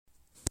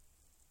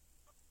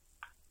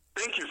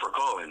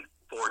colon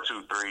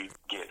 423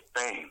 get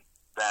fame.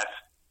 That's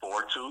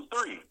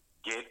 423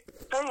 get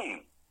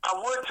fame. I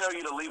would tell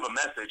you to leave a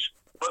message,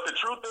 but the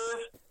truth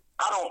is,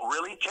 I don't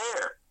really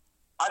care.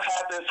 I've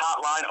had this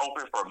hotline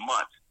open for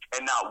months,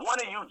 and not one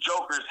of you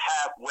jokers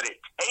have what it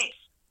takes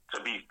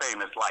to be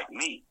famous like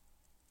me.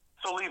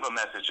 So leave a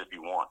message if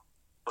you want,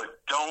 but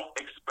don't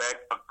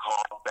expect a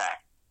call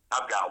back.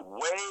 I've got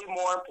way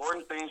more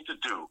important things to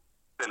do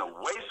than to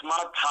waste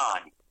my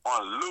time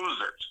on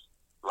losers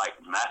like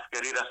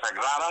Mascarita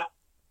Sagrada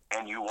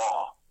and you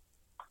all.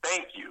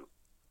 Thank you,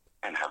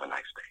 and have a nice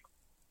day.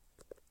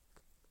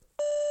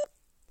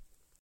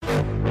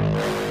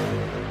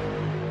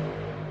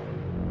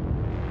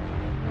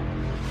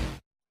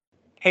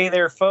 Hey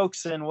there,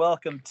 folks, and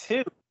welcome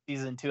to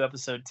Season 2,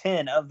 Episode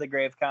 10 of the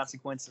Grave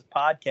Consequences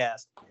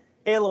podcast.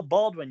 Caleb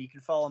Baldwin, you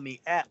can follow me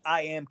at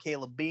I am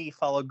Caleb B.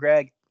 Follow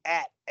Greg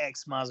at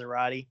X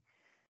Maserati.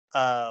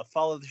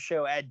 Follow the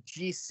show at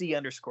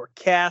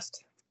GC_cast.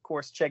 Of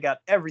course, check out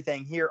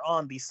everything here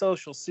on the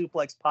Social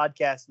Suplex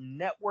Podcast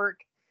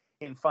Network.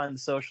 You can find the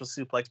Social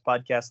Suplex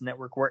Podcast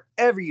Network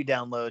wherever you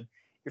download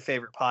your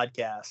favorite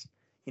podcast.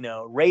 You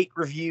know, rate,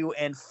 review,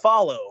 and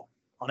follow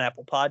on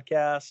Apple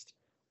Podcast.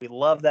 We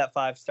love that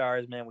 5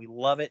 stars, man. We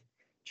love it.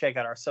 Check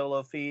out our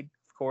solo feed,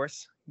 of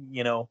course.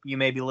 You know, you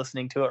may be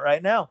listening to it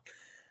right now.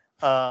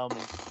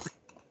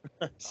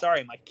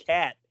 Sorry, my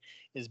cat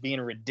is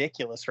being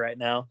ridiculous right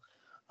now.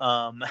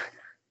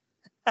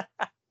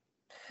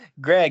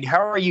 Greg,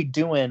 how are you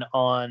doing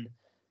on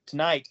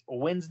tonight,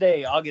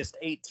 Wednesday, August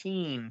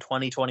 18,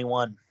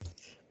 2021?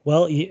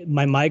 Well,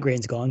 my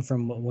migraine's gone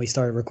from when we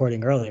started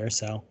recording earlier,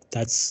 so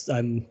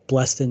I'm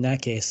blessed in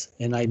that case,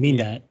 and I mean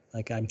that.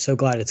 Like, I'm so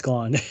glad it's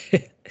gone.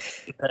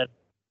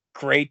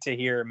 Great to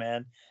hear,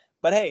 man.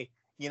 But hey,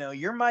 you know,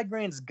 your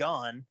migraine's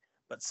gone,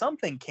 but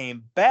something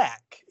came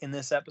back in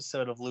this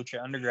episode of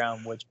Lucha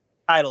Underground, which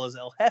title is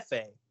El Jefe.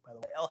 By the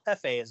way, El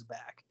Jefe is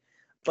back.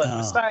 But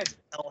besides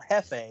El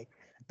Jefe,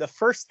 the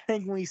first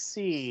thing we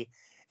see,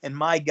 and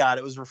my God,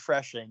 it was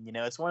refreshing. You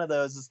know, it's one of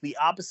those, it's the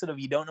opposite of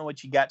you don't know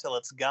what you got till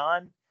it's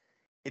gone.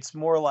 It's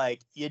more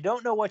like you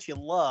don't know what you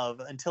love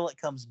until it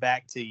comes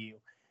back to you.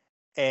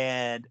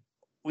 And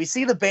we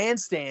see the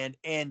bandstand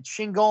and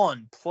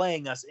Chingon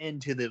playing us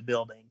into the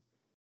building.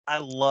 I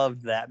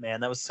loved that,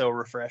 man. That was so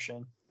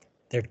refreshing.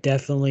 They're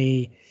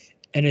definitely,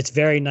 and it's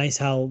very nice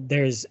how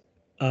there's,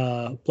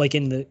 like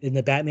in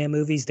the Batman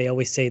movies, they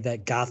always say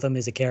that Gotham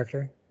is a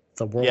character,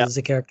 the world is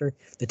a character.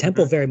 The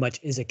temple very much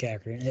is a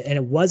character, and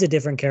it was a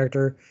different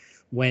character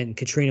when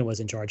Katrina was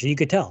in charge, and you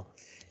could tell.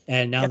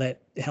 And now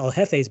that El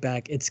Jefe's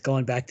back, it's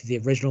going back to the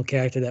original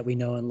character that we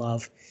know and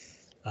love.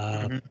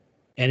 And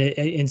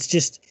it's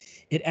just,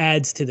 it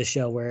adds to the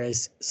show,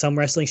 whereas some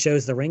wrestling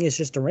shows, the ring is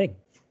just a ring.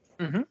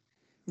 Mm-hmm.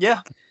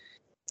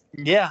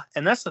 Yeah,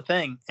 and that's the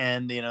thing.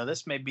 And, you know,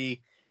 this may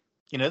be,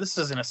 you know, this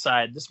is an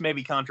aside. This may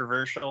be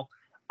controversial.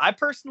 I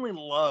personally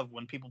love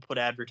when people put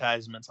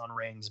advertisements on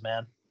rings,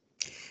 man.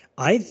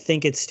 I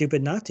think it's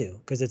stupid not to,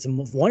 because it's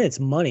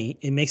money.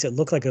 It makes it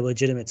look like a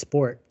legitimate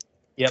sport.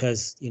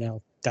 Because, you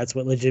know, that's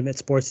what legitimate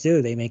sports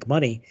do. They make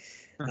money.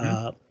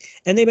 And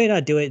they may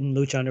not do it in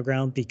Lucha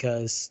Underground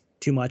because,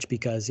 you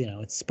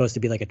know, it's supposed to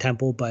be like a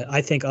temple. But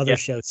I think other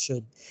shows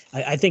should.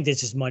 I think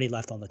there's just money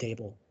left on the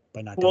table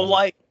by not doing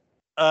it.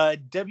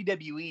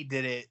 WWE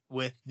did it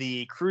with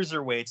the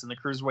cruiserweights in the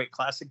Cruiserweight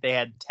Classic. They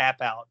had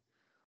tap out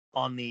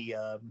on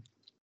the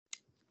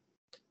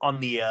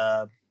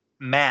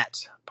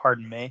mat.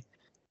 Pardon me.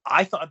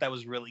 I thought that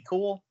was really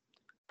cool.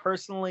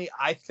 Personally,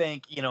 I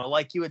think, you know,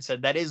 like you had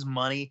said, that is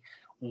money.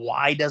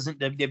 Why doesn't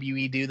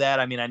WWE do that?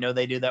 I mean, I know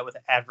they do that with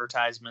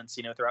advertisements,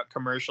 you know, throughout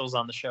commercials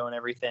on the show and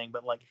everything,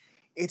 but like,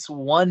 it's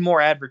one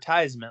more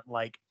advertisement.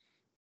 Like,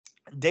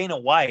 Dana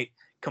White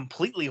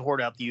completely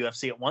hoarded out the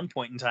UFC at one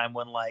point in time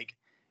when, like,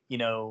 you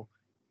know,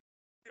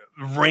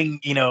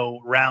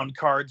 round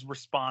cards were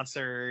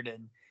sponsored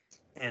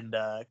and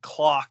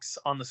clocks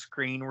on the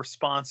screen were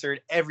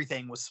sponsored.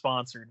 Everything was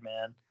sponsored,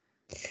 man.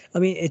 I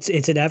mean, it's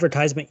an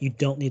advertisement you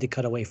don't need to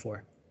cut away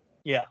for.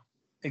 Yeah,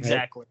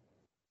 exactly.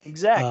 Right?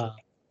 Exactly.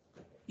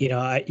 You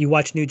know, you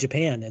watch New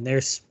Japan and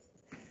there's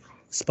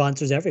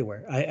sponsors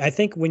everywhere. I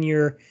think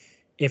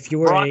if you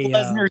were Brock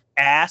Lesnar's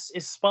ass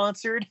is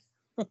sponsored.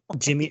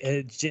 Jimmy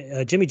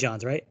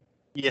John's, right?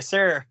 Yes,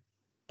 sir.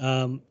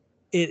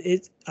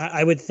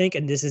 I would think,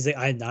 and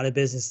I'm not a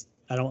business.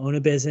 I don't own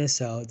a business,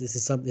 so this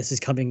is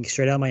coming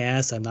straight out of my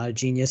ass. I'm not a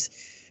genius.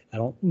 I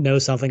don't know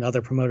something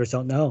other promoters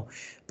don't know,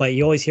 but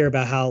you always hear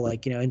about how,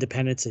 like, you know,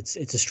 independence,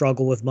 it's a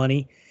struggle with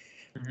money.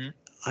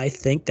 I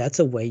think that's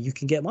a way you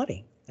can get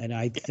money. And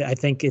I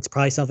think it's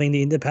probably something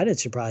the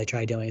independents should probably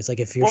try doing. It's like,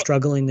 if you're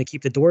struggling to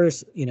keep the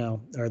doors, you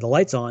know, or the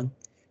lights on,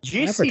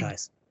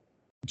 advertise.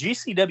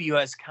 GCW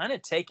has kind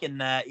of taken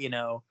that, you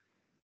know,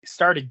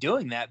 started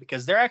doing that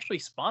because they're actually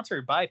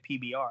sponsored by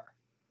PBR.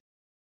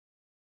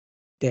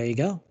 There you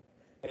go.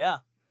 Yeah.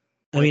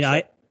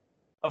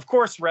 Of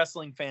course,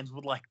 wrestling fans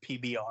would like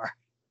PBR.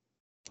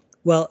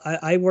 Well,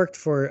 I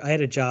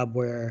had a job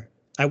where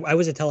I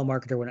was a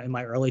telemarketer in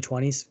my early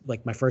 20s,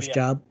 like my first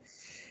job.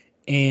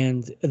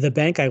 And the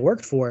bank I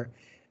worked for,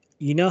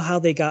 you know how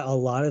they got a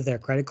lot of their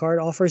credit card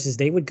offers is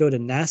they would go to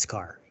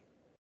NASCAR.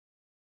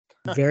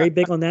 Very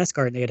big on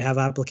NASCAR, and they'd have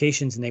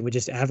applications, and they would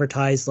just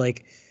advertise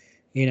like,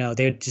 they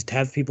would just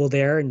have people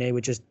there, and they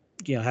would just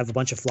have a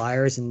bunch of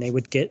flyers, and they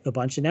would get a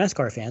bunch of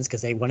NASCAR fans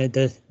because they wanted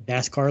the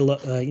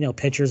NASCAR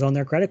pictures on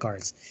their credit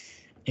cards.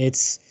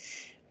 It's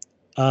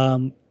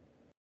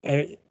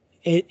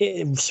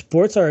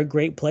sports are a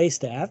great place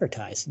to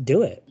advertise.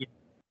 Do it. Yeah.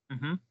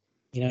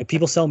 Mm-hmm.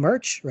 People sell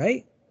merch,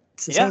 right?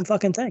 It's the same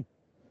fucking thing.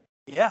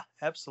 Yeah,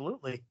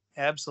 absolutely.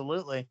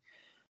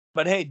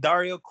 But hey,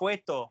 Dario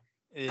Cueto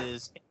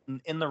is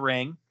in the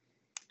ring,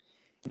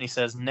 and he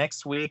says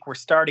next week we're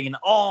starting an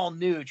all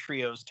new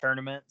trios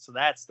tournament, so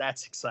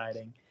that's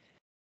exciting.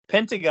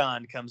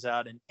 Pentagon comes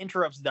out and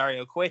interrupts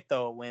Dario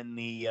Cueto when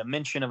the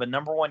mention of a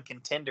number one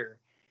contender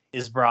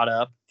is brought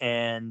up,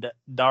 and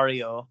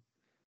Dario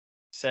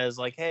says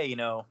like, hey,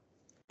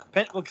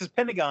 because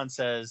Pentagon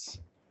says,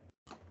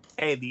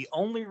 hey, the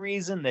only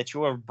reason that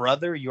your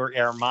brother, your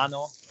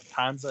hermano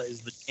Panza,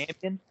 is the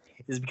champion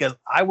is because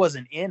I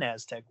wasn't in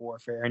Aztec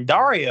Warfare. And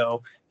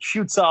Dario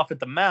shoots off at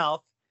the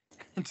mouth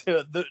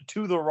to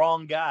the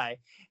wrong guy. And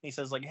he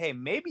says like, hey,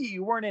 maybe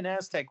you weren't in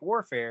Aztec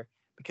Warfare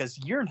because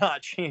you're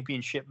not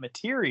championship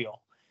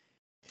material.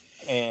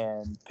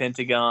 And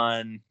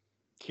Pentagon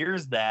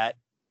hears that,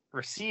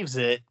 receives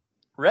it,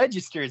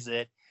 registers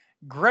it,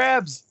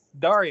 grabs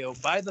Dario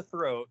by the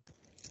throat,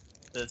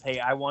 says, hey,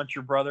 I want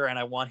your brother and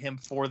I want him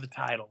for the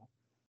title.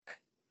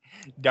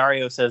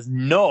 Dario says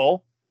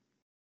no.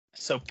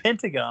 So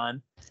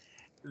Pentagon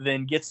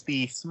then gets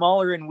the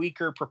smaller and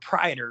weaker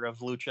proprietor of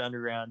Lucha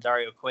Underground,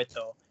 Dario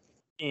Cueto,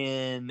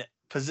 in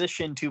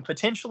position to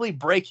potentially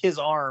break his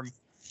arm.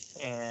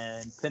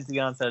 And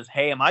Pentagon says,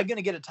 hey, am I going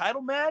to get a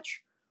title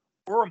match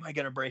or am I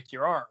going to break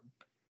your arm?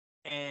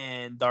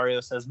 And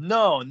Dario says,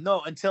 no,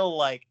 until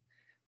like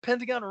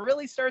Pentagon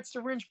really starts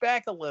to wrench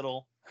back a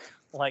little,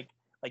 like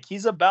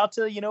he's about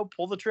to,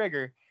 pull the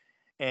trigger.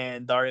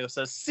 And Dario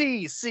says,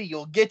 see,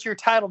 you'll get your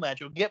title match.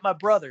 You'll get my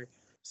brother.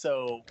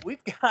 So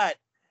we've got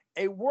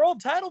a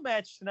world title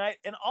match tonight,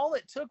 and all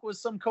it took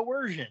was some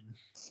coercion.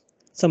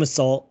 Some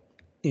assault,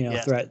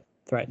 yes.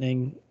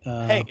 Threatening.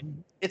 Hey,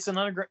 it's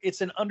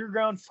an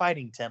underground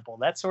fighting temple.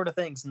 That sort of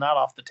thing's not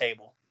off the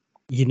table.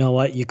 You know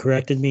what? You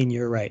corrected me, and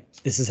you're right.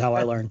 This is how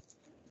I learn.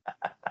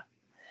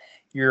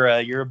 You're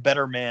a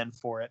better man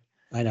for it.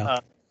 I know.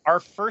 Our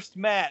first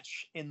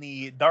match in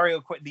the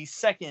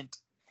second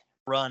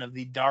run of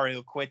the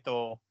Dario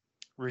Cueto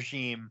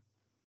regime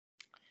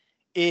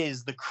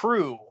is the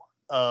crew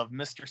of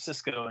Mr.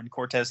 Cisco and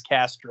Cortez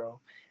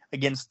Castro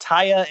against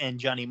Taya and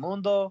Johnny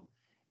Mundo.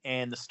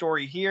 And the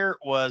story here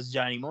was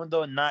Johnny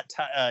Mundo not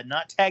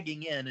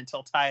tagging in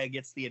until Taya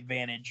gets the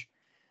advantage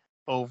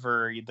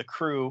over the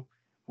crew,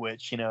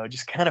 which,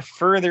 just kind of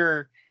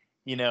further,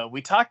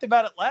 we talked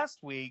about it last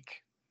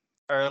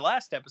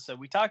episode.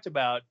 We talked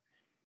about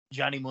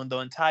Johnny Mundo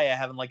and Taya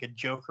having like a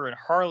Joker and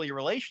Harley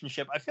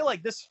relationship. I feel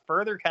like this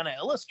further kind of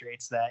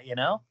illustrates that,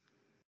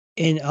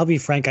 And I'll be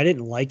frank, I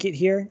didn't like it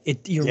here.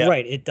 You're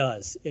right, it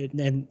does.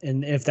 And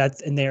if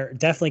that's, and they're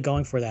definitely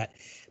going for that,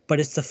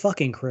 but it's the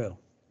fucking crew.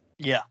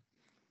 Yeah.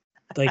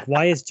 Like,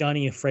 why is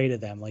Johnny afraid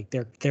of them? Like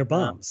they're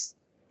bums.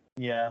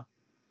 Yeah.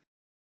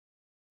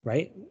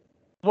 Right?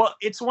 Well,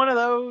 it's one of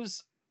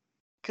those,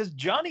 because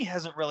Johnny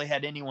hasn't really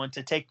had anyone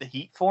to take the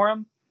heat for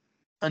him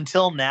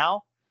until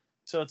now.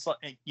 So it's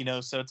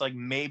like,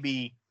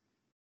 maybe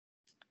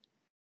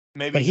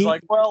he's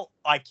like, well,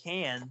 I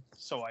can,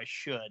 so I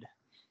should.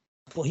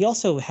 Well, he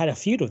also had a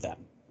feud with them.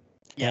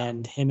 Yeah.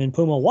 And him and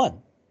Puma won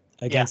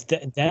against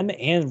them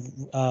and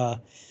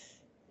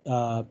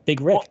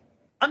Big Rick. Well,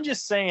 I'm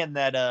just saying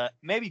that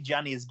maybe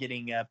Johnny is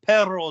getting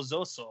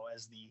perezoso,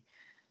 as the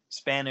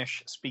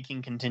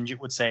Spanish-speaking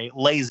contingent would say,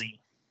 lazy.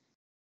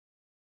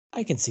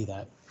 I can see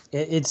that.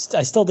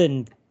 I still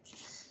didn't.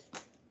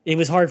 It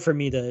was hard for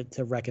me to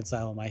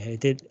reconcile in my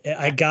head.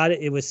 I got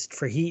it. It was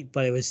for heat,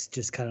 but it was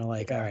just kind of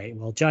like, all right,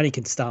 well, Johnny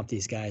can stomp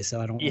these guys,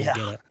 so I don't really get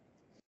it.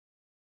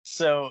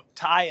 So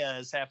Taya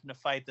is having to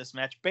fight this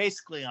match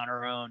basically on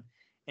her own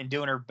and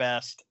doing her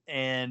best.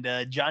 And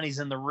Johnny's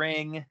in the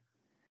ring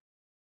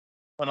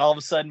when all of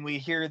a sudden we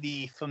hear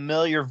the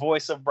familiar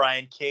voice of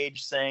Brian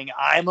Cage saying,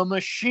 I'm a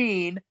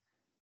machine.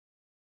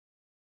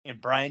 And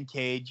Brian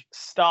Cage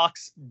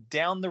stalks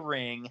down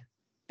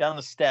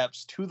the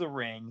steps to the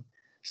ring,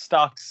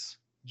 stalks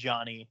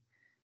Johnny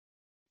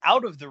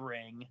out of the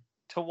ring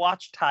to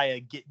watch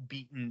Taya get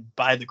beaten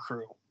by the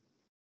crew.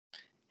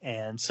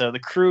 And so the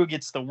crew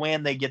gets the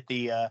win. They get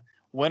the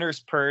winner's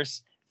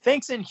purse,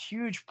 thanks in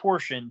huge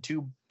portion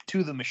to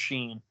the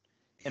machine,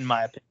 in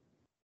my opinion.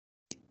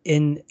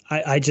 And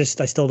I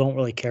still don't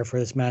really care for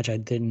this match. I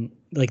didn't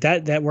like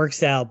that. That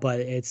works out, but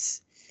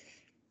it's,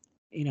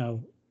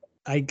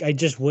 I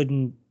just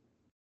wouldn't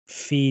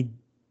feed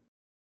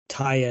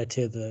Taya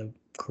to the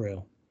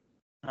crew.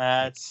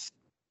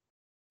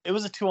 It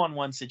was a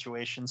 2-on-1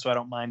 situation, so I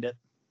don't mind it.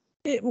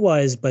 It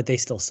was, but they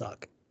still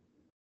suck.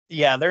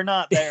 Yeah, they're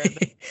not there.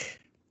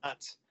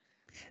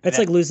 That's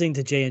like losing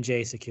to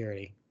J&J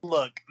Security.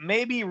 Look,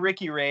 maybe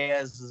Ricky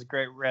Reyes is a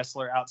great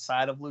wrestler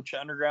outside of Lucha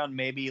Underground.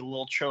 Maybe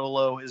Lil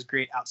Cholo is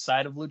great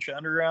outside of Lucha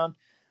Underground,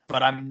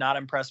 but I'm not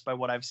impressed by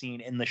what I've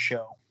seen in the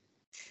show.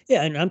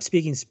 Yeah, and I'm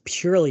speaking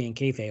purely in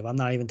kayfabe. I'm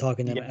not even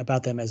talking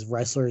about them as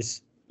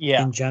wrestlers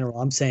in general.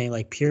 I'm saying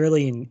like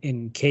purely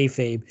in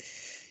kayfabe.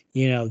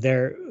 You know,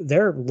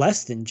 they're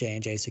less than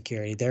J&J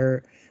Security.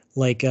 They're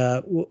like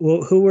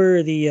who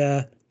were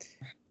the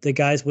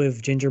guys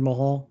with Jinder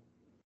Mahal?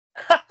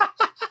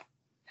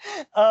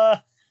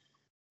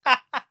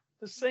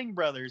 The Singh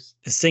brothers.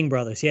 The Singh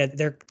brothers. Yeah,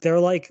 they're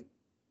like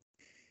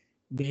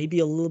maybe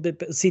a little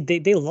bit. See,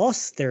 they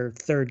lost their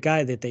third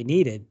guy that they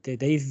needed.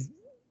 They've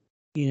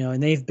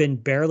and they've been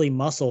barely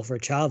muscle for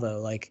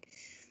Chavo. Like,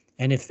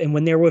 and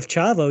when they're with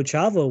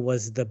Chavo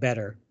was the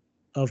better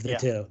of the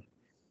two,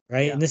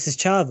 right? Yeah. And this is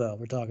Chavo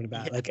we're talking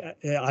about. Yeah. Like,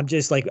 I'm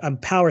just like I'm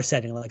power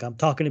setting. Like, I'm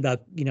talking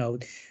about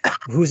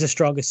who's the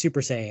strongest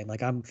Super Saiyan. Like,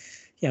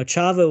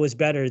 Chavo was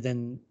better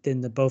than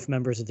the both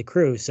members of the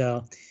crew.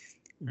 So.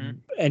 Mm-hmm.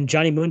 And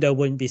Johnny Mundo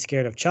wouldn't be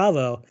scared of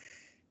Chavo.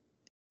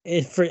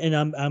 And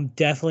I'm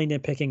definitely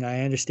nitpicking.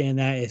 I understand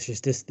that. It's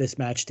just this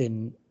match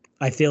didn't.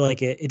 I feel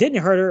like it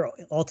didn't hurt her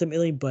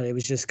ultimately, but it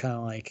was just kind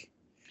of like,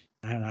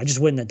 I don't know. I just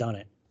wouldn't have done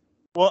it.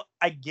 Well,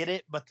 I get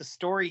it, but the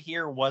story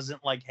here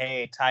wasn't like,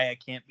 hey, Taya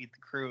can't beat the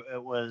crew.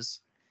 It was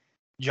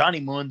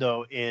Johnny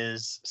Mundo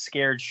is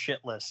scared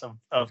shitless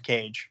of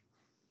Cage.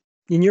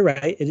 And you're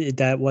right.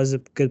 That was a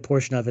good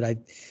portion of it. I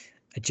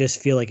just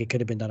feel like it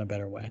could have been done a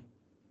better way.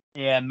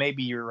 Yeah,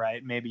 maybe you're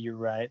right.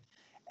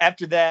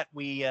 After that,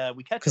 we cut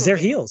because they're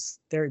heels.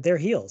 They're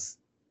heels.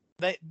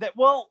 They're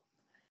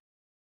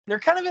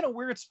kind of in a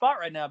weird spot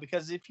right now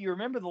because if you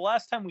remember the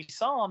last time we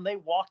saw them, they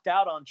walked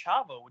out on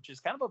Chavo, which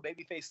is kind of a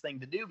babyface thing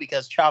to do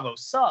because Chavo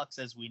sucks,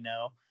 as we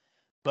know.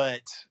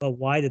 But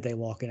why did they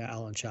walk out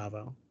on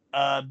Chavo?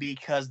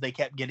 Because they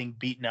kept getting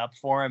beaten up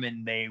for him,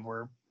 and they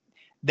were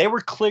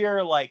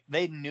clear, like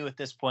they knew at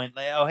this point,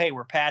 like, oh hey,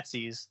 we're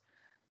patsies.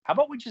 How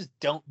about we just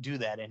don't do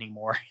that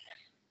anymore?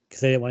 Because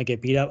they didn't want to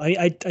get beat up.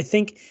 I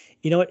think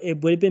it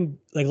would have been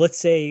like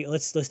let's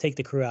take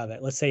the crew out of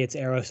it. Let's say it's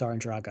Aerostar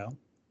and Drago.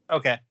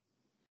 Okay.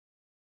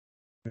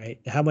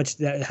 Right. How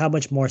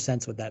much more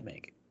sense would that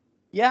make?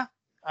 Yeah,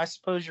 I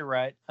suppose you're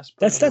right.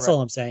 That's all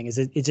I'm saying. Is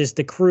it just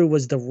the crew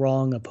was the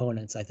wrong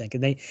opponents? I think,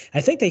 and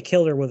I think they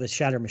killed her with a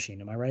shatter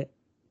machine. Am I right?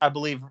 I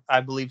believe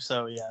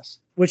so. Yes.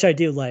 Which I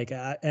do like.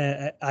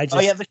 I just. Oh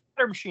yeah, the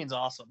shatter machine's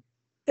awesome.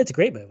 It's a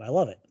great move. I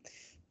love it.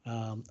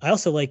 I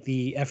also like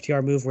the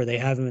FTR move where they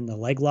have him in the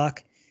leg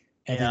lock,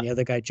 and then the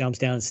other guy jumps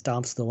down and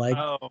stomps the leg.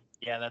 Oh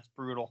yeah, that's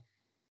brutal.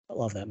 I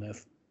love that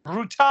move.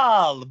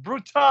 Brutal.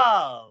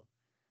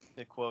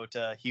 To quote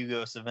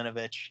Hugo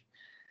Savinovich.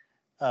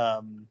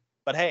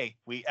 But hey,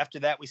 after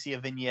that we see a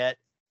vignette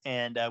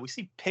and we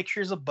see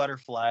pictures of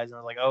butterflies, and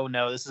I was like, oh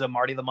no, this is a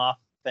Marty the Moth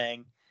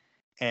thing.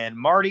 And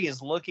Marty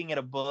is looking at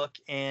a book,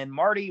 and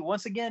Marty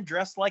once again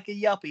dressed like a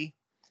yuppie.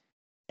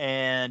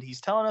 And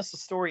he's telling us the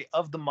story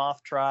of the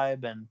Moth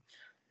Tribe, and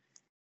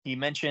he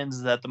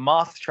mentions that the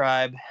Moth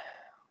Tribe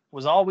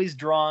was always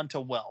drawn to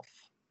wealth,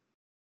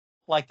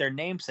 like their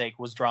namesake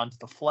was drawn to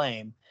the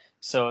flame.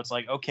 So it's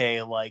like,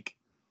 okay, like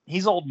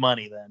he's old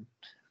money then.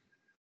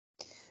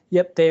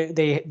 Yep,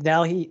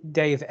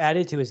 they've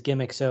added to his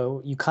gimmick,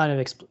 so you kind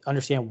of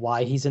understand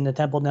why he's in the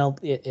temple now.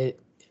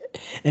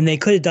 And they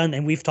could have done,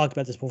 and we've talked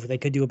about this before. They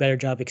could do a better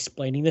job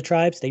explaining the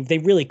tribes. They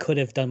really could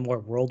have done more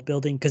world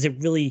building because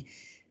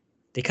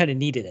they kind of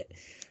needed it.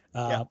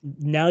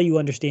 Now you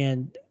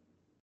understand.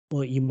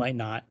 Well, you might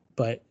not,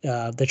 but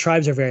the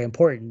tribes are very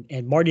important,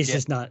 and Marty's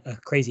just not a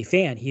crazy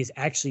fan. He's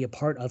actually a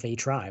part of a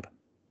tribe.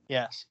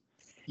 Yes.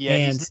 Yeah,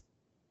 and he's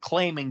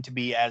claiming to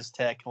be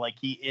Aztec, like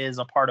he is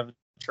a part of a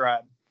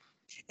tribe.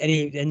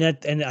 And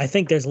I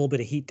think there's a little bit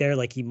of heat there.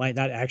 Like he might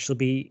not actually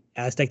be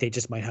Aztec; they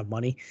just might have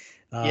money.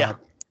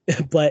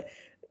 But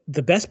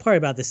the best part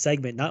about this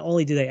segment, not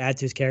only do they add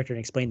to his character and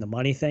explain the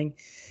money thing,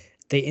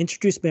 they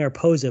introduce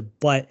Mariposa,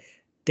 but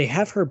they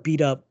have her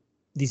beat up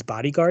these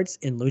bodyguards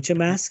in lucha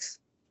masks.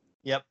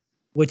 Yep.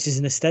 Which is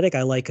an aesthetic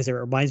I like because it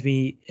reminds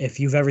me, if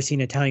you've ever seen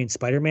Italian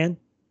Spider-Man.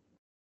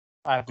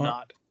 I have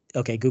not.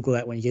 Okay, Google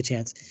that when you get a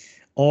chance.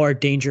 Or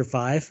Danger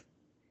 5.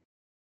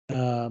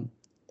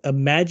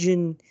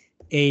 Imagine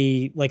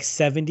a like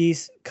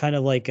 70s kind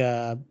of like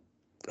a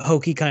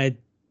hokey kind of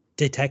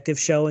detective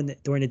show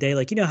during the day.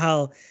 Like, you know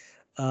how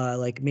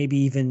like maybe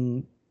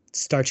even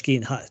Starsky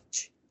and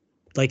Hutch.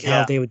 Like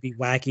how they would be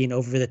wacky and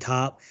over the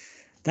top.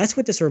 That's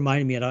what this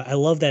reminded me of. I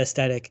love that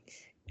aesthetic,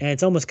 and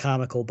it's almost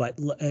comical. But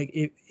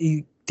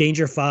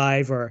Danger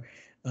 5 or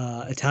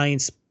Italian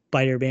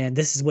Spider-Man,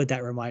 this is what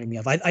that reminded me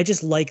of. I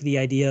just like the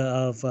idea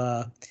of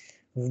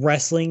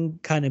wrestling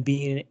kind of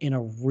being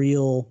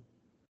in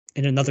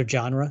another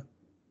genre.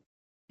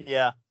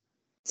 Yeah,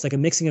 it's like a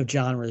mixing of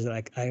genres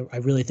that I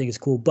really think is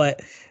cool.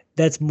 But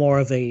that's more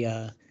of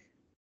a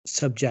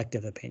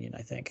subjective opinion,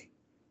 I think.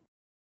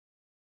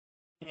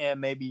 Yeah,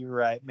 maybe you're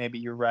right.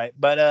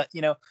 But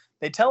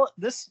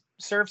this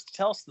serves to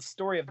tell us the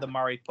story of the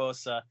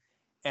Mariposa,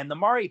 and the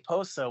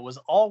Mariposa was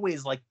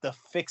always like the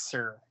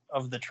fixer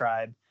of the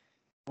tribe.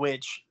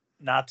 which,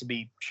 not to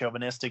be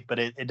chauvinistic, but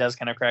it does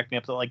kind of crack me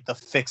up that like the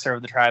fixer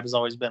of the tribe has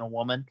always been a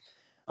woman.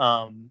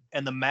 And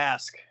the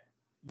mask,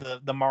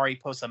 the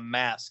Mariposa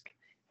mask,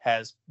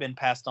 has been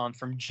passed on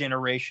from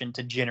generation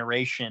to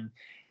generation.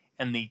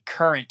 And the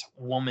current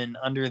woman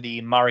under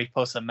the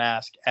Mariposa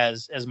mask,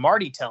 as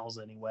Marty tells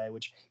anyway,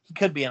 which he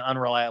could be an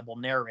unreliable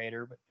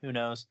narrator, but who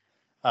knows?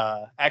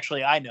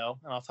 Actually, I know,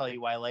 and I'll tell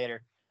you why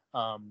later.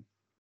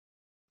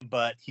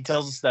 But he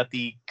tells us that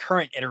the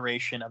current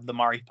iteration of the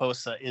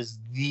Mariposa is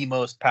the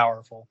most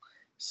powerful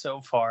so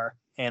far.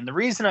 And the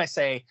reason I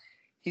say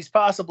he's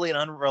possibly an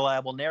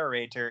unreliable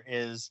narrator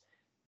is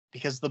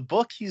because the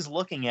book he's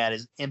looking at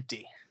is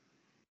empty.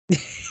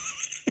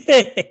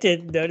 I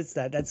didn't notice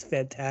that. That's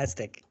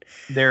fantastic.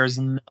 There's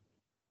no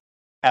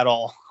at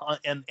all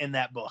in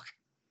that book.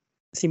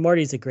 See,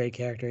 Marty's a great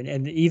character,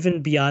 and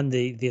even beyond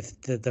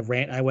the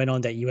rant I went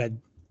on that you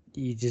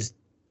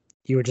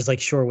were just like,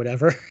 sure,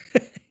 whatever.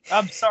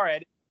 I'm sorry,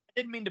 I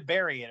didn't mean to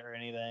bury it or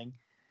anything.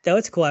 No,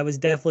 it's cool. I was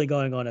definitely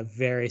going on a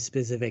very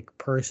specific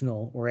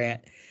personal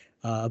rant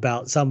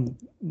about some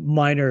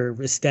minor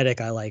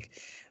aesthetic I like.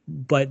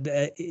 But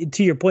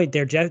to your point,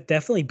 they're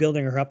definitely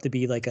building her up to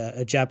be like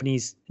a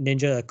Japanese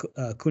ninja,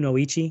 a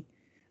kunoichi,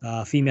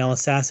 female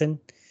assassin.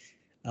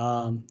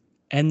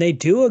 And they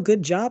do a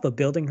good job of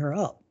building her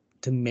up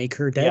to make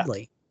her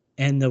deadly.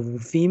 Yeah. And the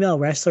female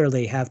wrestler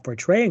they have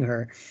portraying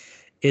her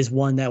is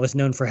one that was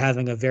known for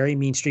having a very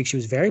mean streak. She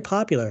was very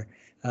popular.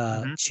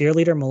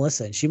 Cheerleader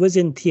Melissa. She was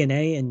in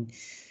TNA, and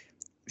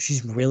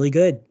she's really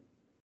good.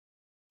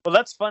 Well,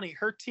 that's funny.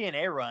 Her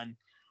TNA run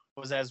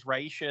was as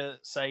Raisha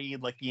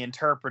Saeed, like the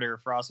interpreter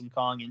for Awesome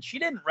Kong, and she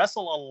didn't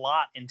wrestle a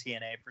lot in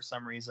TNA for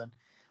some reason,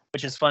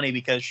 which is funny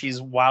because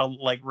she's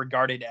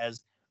regarded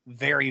as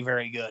very,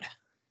 very good.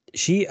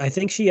 I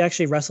think she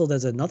actually wrestled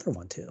as another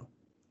one too.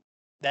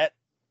 That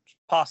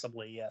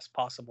possibly, yes,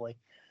 possibly.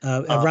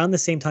 Around the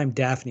same time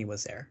Daphne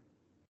was there.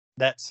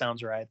 That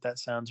sounds right.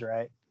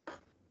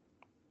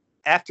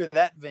 After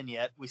that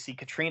vignette, we see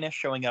Katrina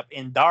showing up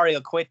in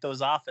Dario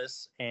Cueto's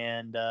office,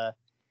 and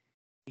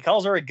he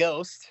calls her a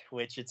ghost,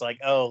 which it's like,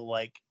 oh,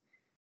 like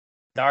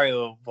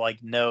Dario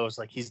knows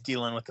he's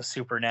dealing with the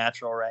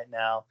supernatural right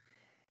now.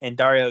 And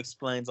Dario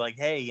explains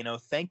hey,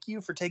 thank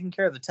you for taking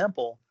care of the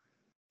temple,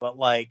 but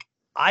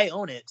I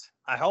own it.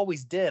 I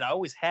always did. I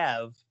always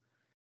have.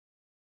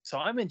 So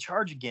I'm in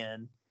charge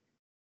again.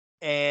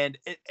 And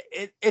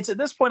it's at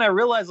this point I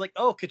realized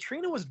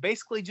Katrina was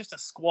basically just a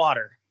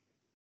squatter.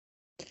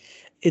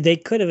 They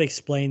could have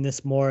explained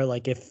this more,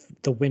 if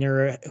the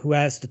winner who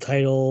has the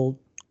title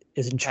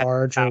is in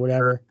charge or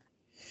whatever.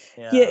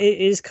 Yeah, it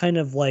is kind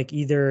of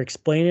either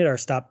explain it or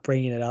stop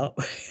bringing it up.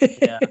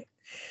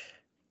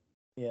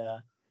 Yeah.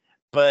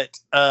 But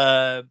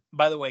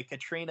by the way,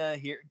 Katrina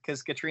here,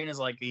 because Katrina's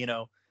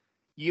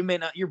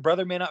your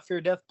brother may not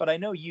fear death, but I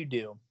know you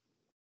do.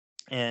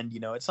 And,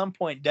 at some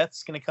point,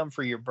 death's going to come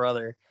for your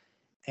brother.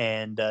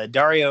 And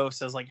Dario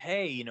says,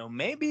 hey,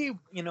 maybe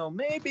Mil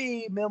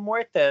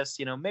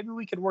Muertes, maybe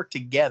we could work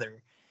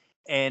together.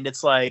 And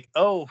it's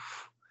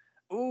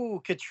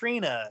ooh,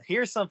 Katrina,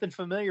 here's something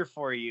familiar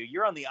for you.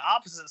 You're on the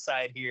opposite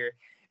side here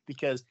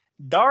because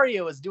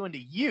Dario is doing to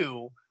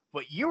you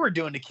what you were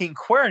doing to King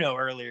Cuerno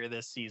earlier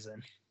this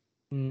season.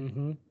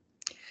 Mm-hmm.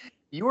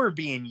 You are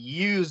being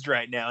used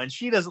right now, and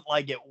she doesn't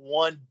like it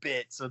one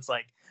bit. So it's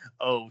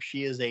oh,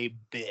 she is a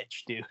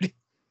bitch, dude.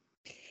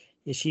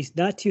 Yeah, she's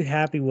not too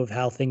happy with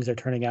how things are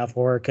turning out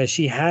for her because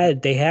they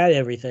had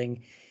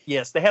everything.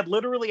 Yes, they had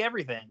literally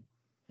everything.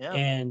 Yeah,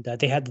 and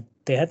they had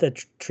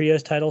the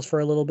trios titles for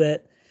a little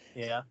bit.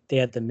 Yeah, they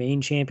had the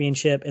main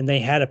championship, and they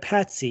had a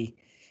Patsy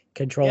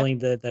controlling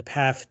the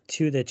path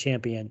to the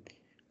champion,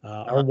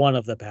 or one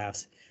of the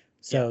paths.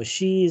 So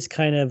she's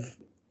kind of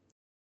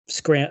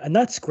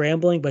not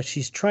scrambling, but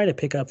she's trying to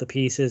pick up the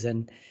pieces.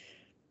 And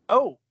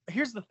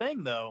here's the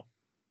thing, though.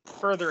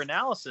 Further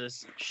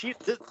analysis,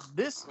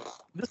 this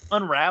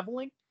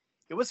unraveling,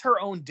 it was her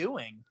own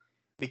doing,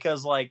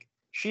 because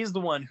she's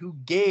the one who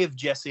gave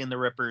Jesse and the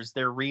Rippers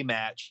their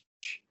rematch,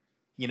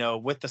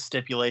 with the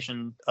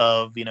stipulation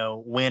of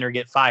win or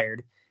get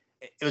fired.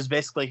 It was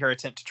basically her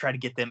attempt to try to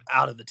get them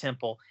out of the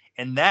temple,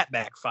 and that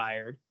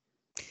backfired.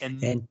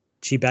 And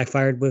she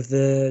backfired with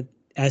the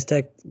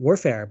Aztec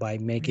warfare by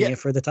making it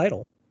for the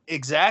title.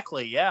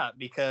 Exactly, yeah,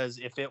 because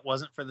if it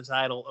wasn't for the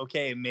title,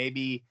 okay,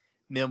 maybe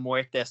Mil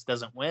Muertes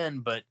doesn't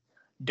win, but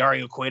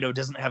Dario Cueto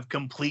doesn't have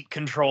complete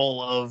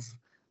control of,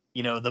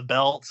 the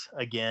belt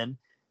again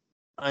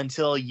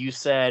until you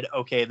said,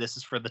 okay, this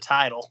is for the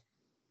title.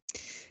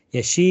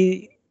 Yeah,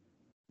 she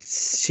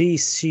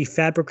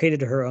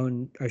fabricated her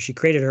own, or she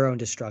created her own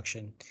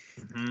destruction.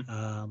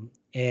 Mm-hmm.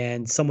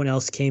 And someone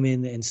else came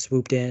in and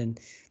swooped in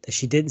that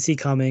she didn't see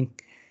coming.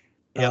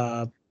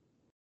 Yep.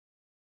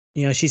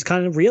 She's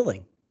kind of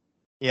reeling.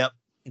 Yep.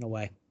 In a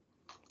way.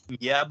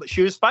 Yeah, but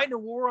she was fighting a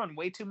war on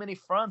way too many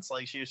fronts.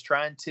 She was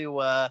trying to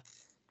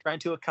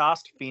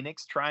accost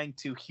Phoenix, trying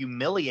to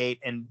humiliate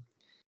and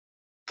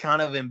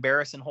kind of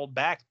embarrass and hold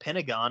back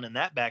Pentagon, and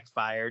that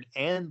backfired.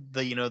 And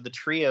the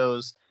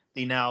trios,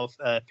 the now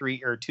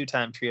 3 or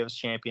 2-time trios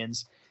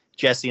champions,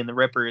 Jesse and the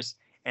Rippers,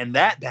 and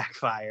that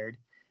backfired.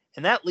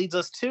 And that leads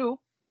us to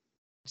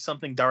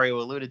something Dario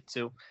alluded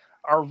to,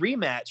 our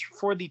rematch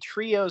for the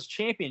Trios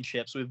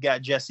Championships. We've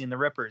got Jesse and the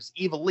Rippers,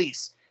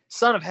 Ivelisse,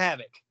 Son of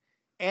Havoc,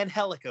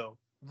 Angelico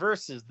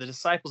versus the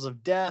Disciples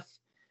of Death,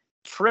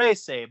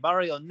 Trece,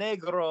 Barrio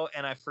Negro,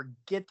 and I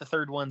forget the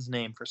third one's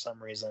name for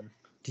some reason.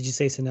 Did you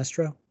say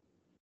Sinestro?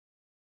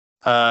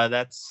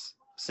 That's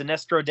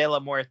Sinestro de la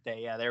Muerte.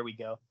 Yeah, there we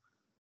go.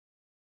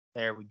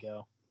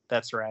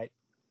 That's right.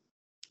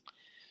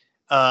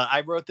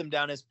 I wrote them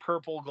down as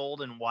purple,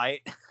 gold, and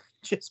white,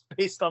 just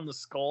based on the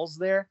skulls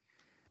there.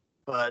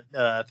 But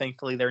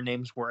thankfully, their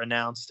names were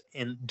announced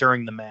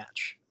during the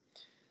match.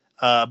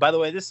 By the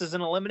way, this is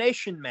an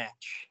elimination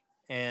match,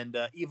 and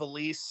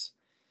Ivelisse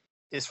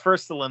is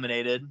first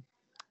eliminated.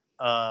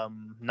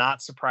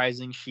 Not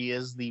surprising, she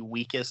is the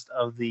weakest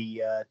of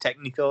the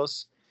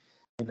Technicos,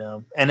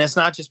 and it's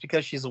not just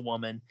because she's a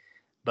woman,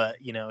 but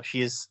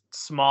she is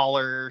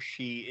smaller.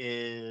 She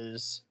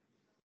is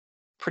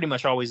pretty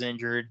much always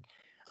injured.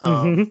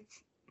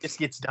 Just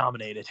gets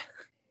dominated.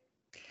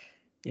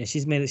 Yeah,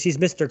 she's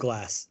Mr.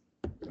 Glass.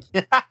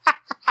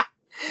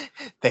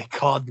 They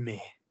called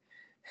me.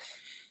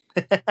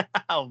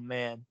 Oh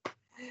man,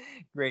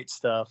 great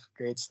stuff.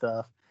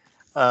 Trece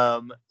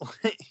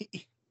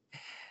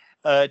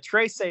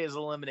is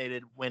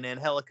eliminated when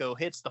Angelico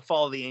hits the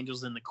Fall of the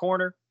Angels in the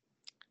corner.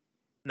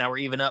 Now we're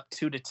even up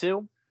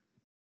 2-2.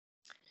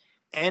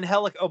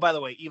 Angelico, oh, by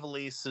the way,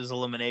 Ivelisse's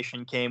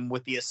elimination came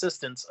with the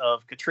assistance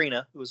of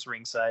Katrina, who was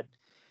ringside.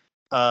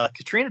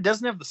 Katrina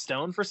doesn't have the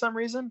stone for some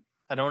reason.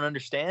 I don't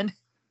understand.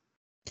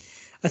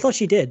 I thought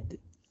she did.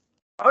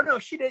 Oh no,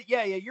 she did.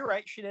 Yeah, you're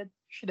right. She did.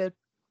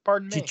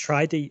 Pardon me. She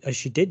tried to.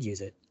 She did use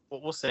it.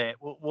 We'll say it.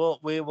 We'll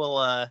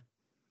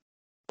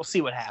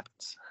see what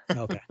happens.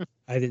 Okay.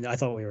 I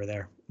thought we were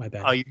there. My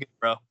bad. Oh, you're good,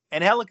 bro.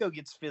 Angelico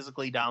gets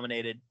physically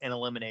dominated and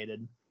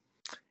eliminated.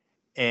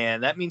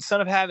 And that means Son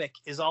of Havoc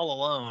is all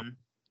alone.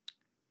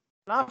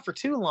 Not for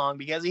too long,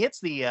 because he hits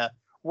the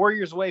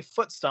Warriors Way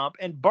foot stomp,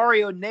 and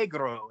Barrio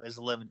Negro is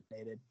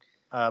eliminated.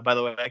 By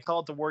the way, I call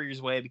it the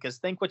Warriors Way because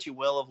think what you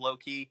will of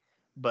Low-Ki,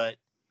 but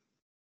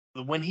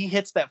when he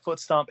hits that foot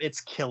stomp,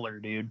 it's killer,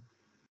 dude.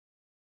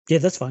 Yeah,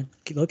 that's fine.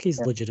 Low-Ki's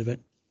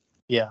legitimate.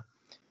 Yeah.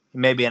 He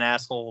may be an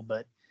asshole,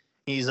 but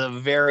he's a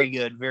very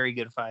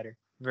good fighter.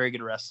 Very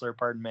good wrestler,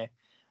 pardon me.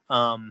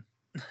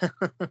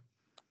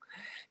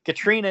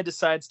 Katrina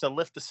decides to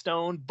lift the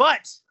stone,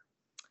 but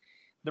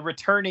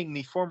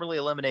the formerly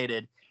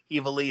eliminated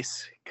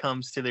Ivelisse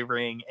comes to the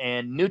ring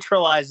and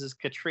neutralizes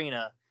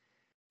Katrina.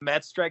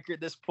 Matt Striker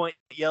at this point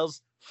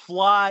yells,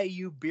 "Fly,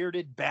 you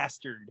bearded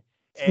bastard."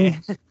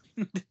 And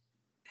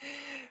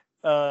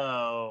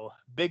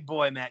big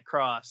boy Matt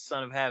Cross,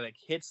 Son of Havoc,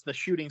 hits the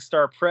shooting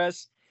star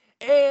press,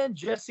 and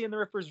Jesse and the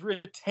Rippers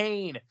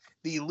retain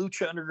the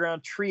Lucha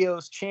Underground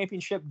Trios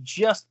Championship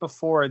just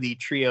before the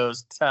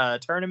Trios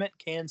tournament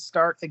can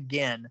start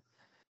again.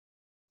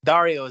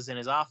 Dario is in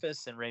his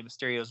office, and Rey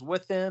Mysterio is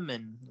with him,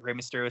 and Rey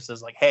Mysterio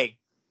says, hey,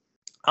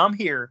 I'm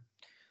here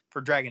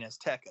for Dragon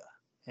Azteca.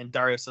 And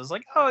Dario says,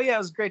 oh, yeah, it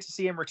was great to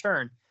see him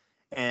return.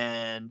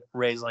 And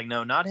Rey's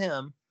no, not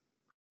him.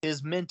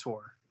 His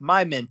mentor,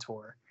 my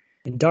mentor.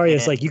 And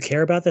Dario's you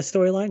care about this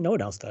storyline? No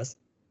one else does.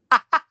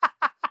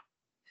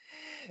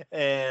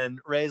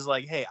 And Rey's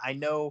hey, I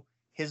know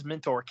his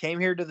mentor came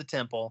here to the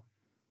temple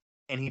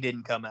and he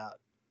didn't come out.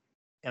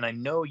 And I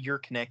know you're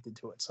connected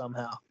to it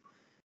somehow.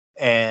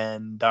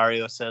 And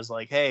Dario says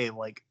hey,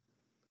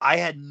 I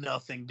had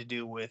nothing to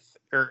do with,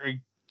 or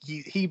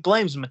he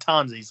blames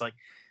Matanza. He's I'm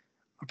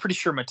pretty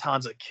sure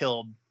Matanza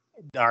killed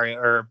Dario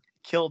or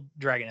killed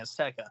Dragon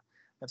Azteca.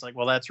 It's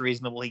well, that's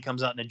reasonable. He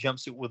comes out in a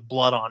jumpsuit with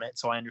blood on it.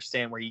 So I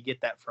understand where you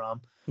get that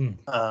from.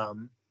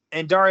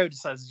 And Dario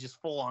decides to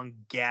just full on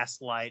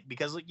gaslight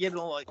because,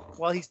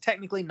 while he's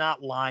technically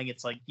not lying,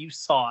 it's you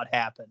saw it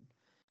happen.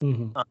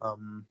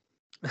 Mm-hmm.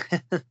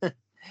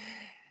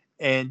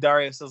 And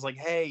Dario says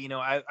hey,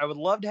 I would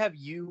love to have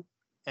you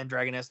and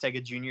Dragon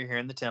Azteca Jr. here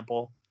in the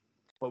temple,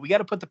 but we got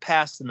to put the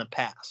past in the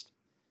past.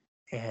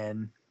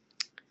 And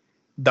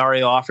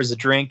Dario offers a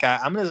drink.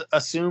 I'm going to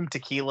assume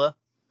tequila.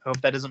 I hope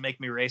that doesn't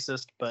make me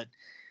racist, but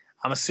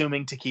I'm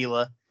assuming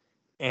tequila.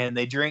 And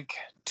they drink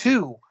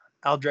to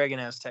El Dragon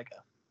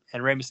Azteca.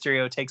 And Rey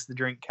Mysterio takes the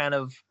drink kind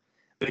of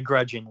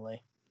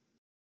begrudgingly.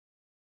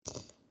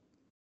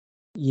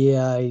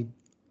 Yeah,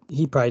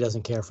 he probably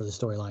doesn't care for the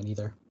storyline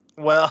either.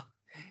 Well,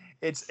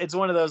 it's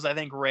one of those, I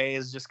think Rey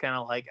is just kind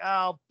of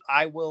I'll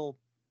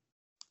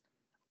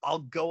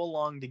go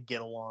along to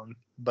get along.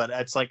 But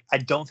it's I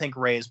don't think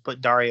Rey has put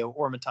Dario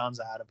or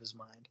Matanza out of his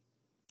mind.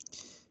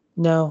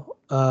 No,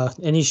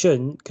 and he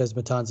shouldn't, because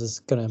Matanza's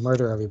going to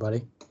murder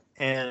everybody.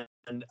 And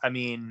I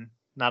mean,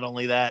 not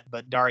only that,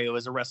 but Dario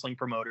is a wrestling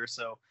promoter,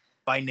 so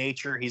by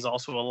nature, he's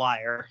also a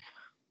liar.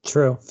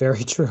 True.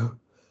 Very true.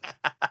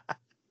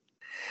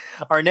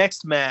 Our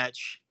next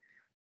match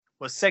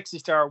was Sexy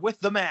Star with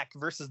the Mac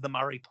versus the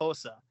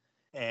Mariposa.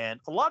 And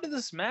a lot of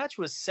this match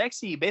was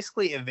Sexy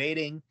basically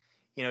evading,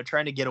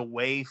 trying to get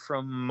away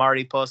from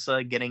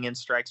Mariposa, getting in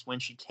strikes when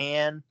she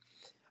can.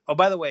 Oh,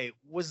 by the way,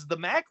 was the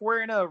Mac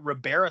wearing a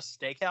Ribera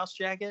Steakhouse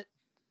jacket?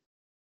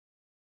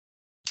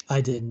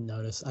 I didn't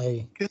notice.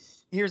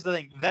 Here's the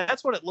thing.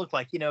 That's what it looked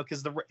like,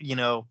 because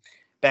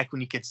back when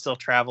you could still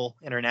travel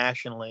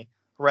internationally,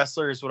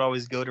 wrestlers would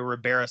always go to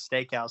Ribera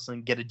Steakhouse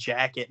and get a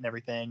jacket and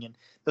everything. And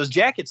those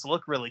jackets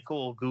look really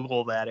cool.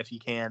 Google that if you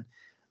can.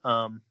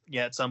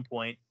 At some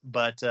point.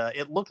 But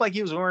it looked like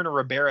he was wearing a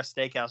Ribera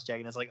Steakhouse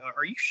jacket. It's like,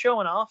 are you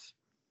showing off?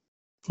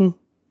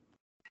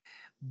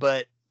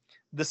 But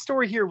the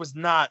story here was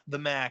not the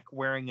Mac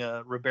wearing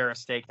a Ribera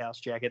Steakhouse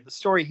jacket. The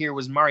story here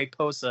was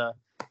Mariposa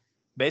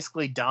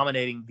basically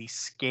dominating the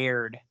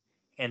scared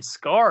and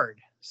scarred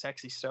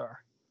Sexy Star.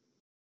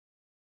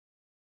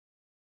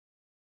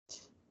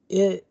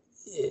 This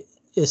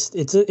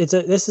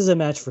is a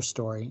match for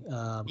story.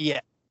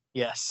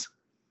 Yes.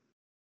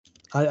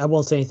 I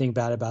won't say anything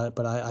bad about it,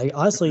 but I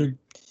honestly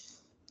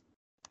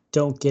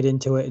don't get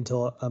into it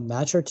until a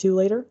match or two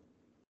later.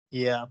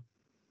 Yeah.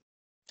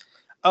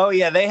 Oh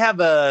yeah, they have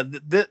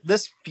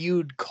this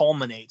feud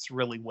culminates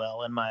really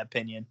well, in my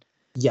opinion.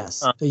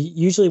 Yes.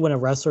 Usually when a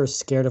wrestler is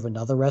scared of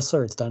another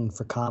wrestler, it's done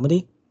for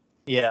comedy.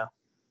 Yeah.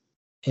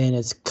 And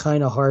it's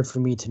kind of hard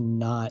for me to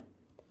not.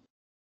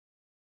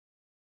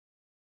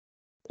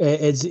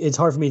 It's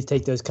hard for me to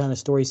take those kind of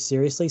stories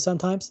seriously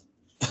sometimes.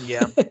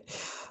 Yeah.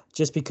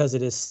 Just because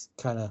it is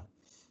kind of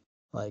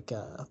like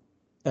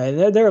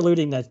they're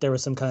alluding that there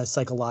was some kind of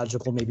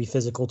psychological, maybe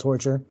physical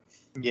torture.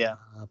 Yeah.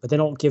 But they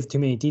don't give too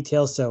many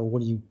details. So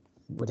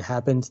what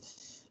happened?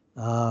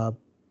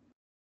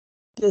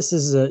 This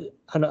is I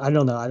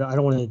don't know. I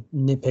don't want to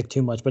nitpick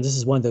too much, but this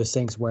is one of those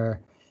things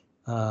where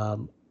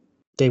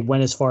they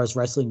went as far as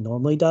wrestling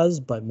normally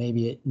does, but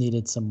maybe it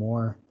needed some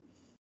more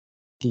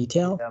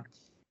detail. Yeah.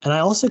 And I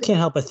also can't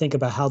help but think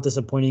about how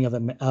disappointing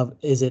of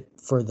is it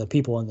for the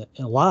people in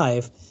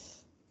live.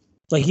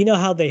 Like,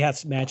 how they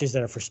have matches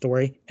that are for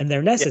story and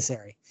they're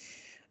necessary.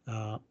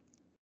 Yeah.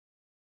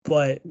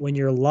 But when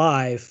you're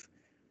live,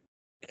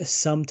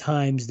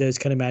 sometimes those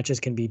kind of matches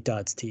can be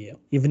duds to you,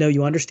 even though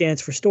you understand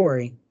it's for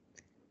story.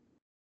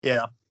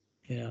 Yeah.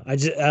 I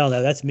don't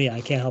know. That's me.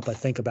 I can't help but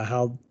think about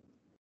how,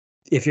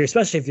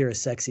 especially if you're a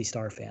Sexy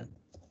Star fan.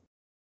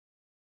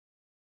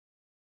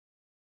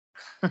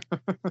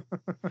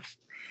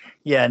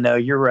 Yeah, no,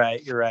 you're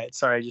right.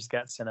 Sorry, I just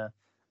got sent a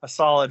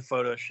solid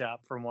Photoshop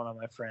from one of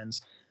my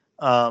friends.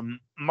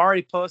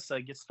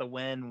 Mariposa gets the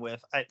win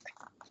with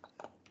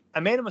I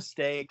made a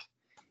mistake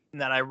in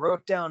that I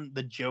wrote down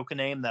the joke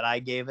name that I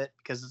gave it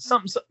because it's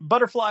something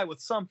butterfly with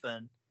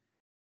something.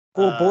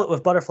 Bullet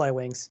with butterfly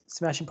wings,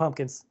 Smashing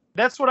Pumpkins.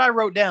 That's what I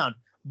wrote down.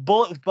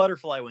 Bullet with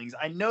butterfly wings.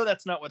 I know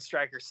that's not what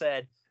Stryker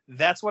said.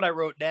 That's what I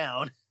wrote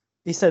down.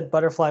 He said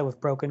butterfly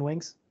with broken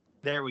wings.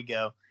 There we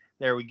go.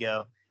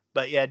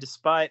 But yeah,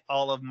 despite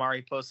all of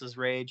Mariposa's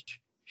rage,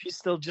 she's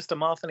still just a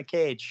moth in a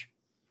cage.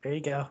 There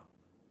you go.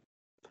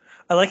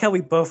 I like how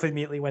we both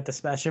immediately went to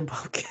Smashing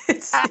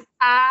Pumpkins.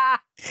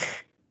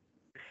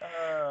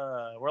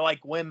 We're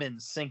like women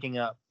syncing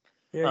up.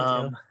 There you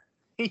go.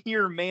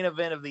 Your main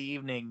event of the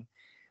evening,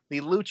 the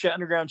Lucha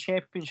Underground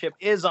Championship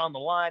is on the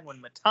line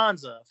when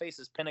Matanza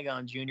faces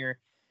Pentagon Jr.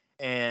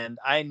 And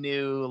I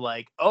knew,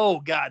 like,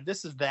 oh God,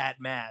 this is that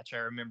match. I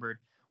remembered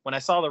when I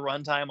saw the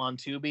runtime on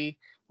Tubi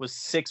was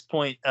 6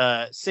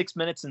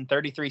 minutes and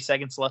 33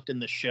 seconds left in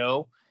the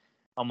show.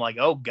 I'm like,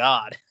 oh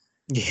God.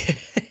 Yeah.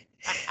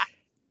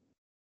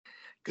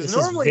 This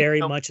is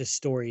very much a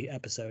story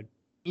episode.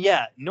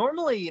 Yeah.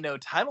 Normally,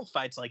 title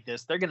fights like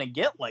this, they're going to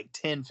get like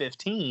 10,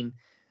 15.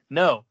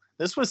 No,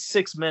 this was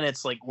 6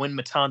 minutes like when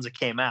Matanza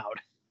came out.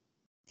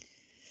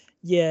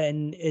 Yeah.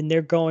 And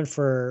they're going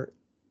for,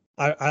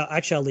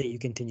 I'll let you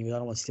continue. I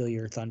don't want to steal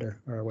your thunder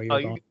or where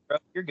you're going.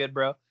 You're good,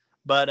 bro.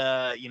 But,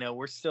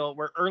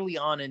 we're early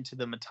on into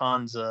the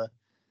Matanza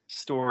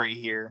story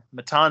here.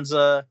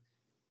 Matanza,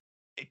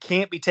 it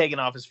can't be taken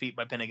off his feet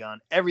by Pentagon.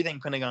 Everything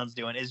Pentagon's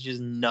doing is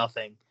just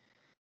nothing.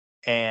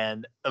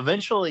 And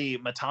eventually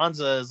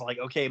Matanza is like,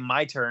 okay,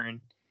 my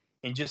turn,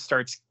 and just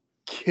starts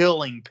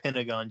killing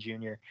Pentagon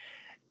Jr.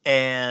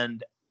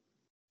 And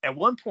at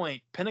one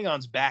point,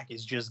 Pentagon's back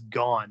is just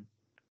gone.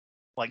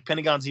 Like,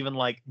 Pentagon's even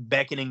like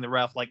beckoning the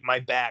ref, like, my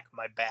back.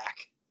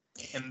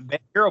 And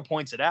Hero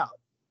points it out.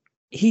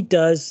 He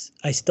does.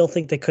 I still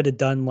think they could have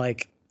done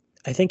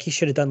I think he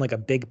should have done like a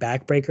big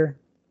backbreaker,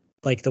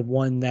 like the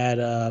one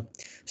that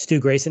Stu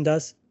Grayson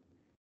does.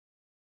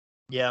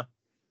 Yeah.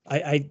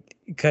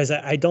 Because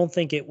I don't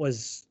think it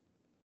was,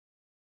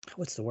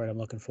 what's the word I'm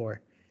looking for?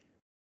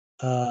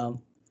 I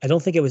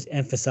don't think it was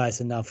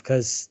emphasized enough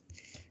because,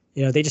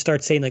 they just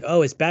start saying like,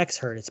 oh, his back's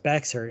hurt.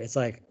 It's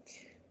like,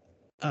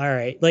 all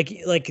right. Like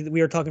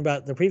we were talking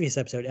about the previous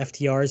episode,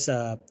 FTR's,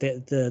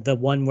 the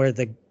one where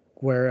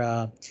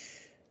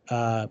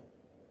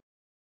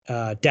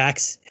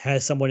Dax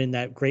has someone in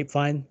that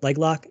grapevine leg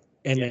lock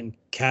and then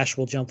Cash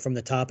will jump from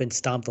the top and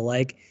stomp the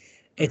leg.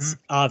 It's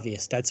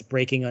obvious that's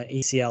breaking an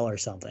ACL or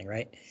something,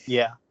 right?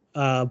 Yeah.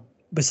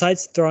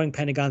 Besides throwing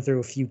Pentagon through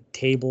a few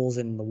tables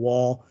and the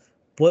wall,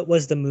 what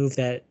was the move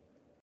that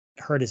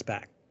hurt his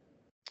back?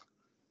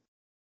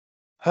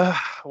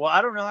 Well,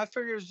 I don't know. I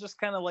figured it was just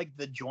kind of like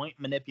the joint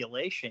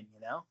manipulation,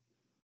 you know?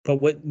 But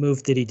what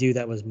move did he do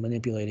that was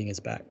manipulating his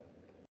back?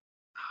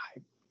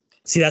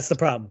 See, that's the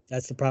problem.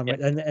 That's the problem.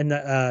 Yeah. And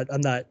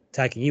I'm not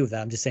attacking you with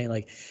that. I'm just saying,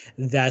 like,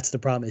 that's the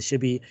problem. It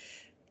should be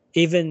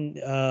even.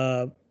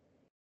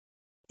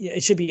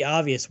 It should be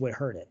obvious what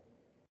hurt it.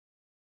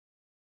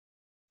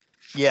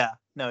 Yeah.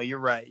 No, you're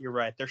right. You're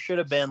right. There should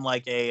have been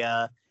like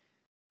a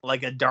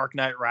Dark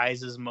Knight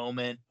Rises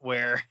moment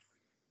where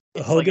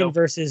Hogan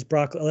versus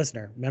Brock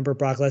Lesnar. Remember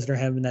Brock Lesnar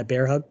having that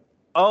bear hug?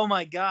 Oh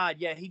my God!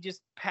 Yeah, he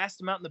just passed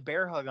him out in the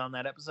bear hug on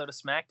that episode of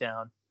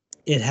SmackDown.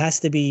 It has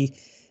to be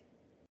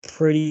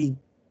pretty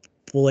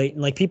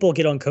blatant. Like, people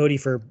get on Cody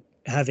for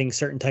having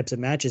certain types of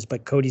matches,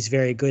 but Cody's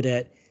very good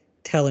at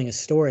telling a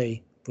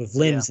story with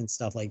limbs and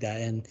stuff like that.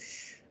 And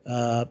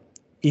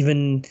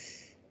even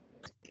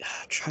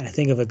I'm trying to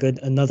think of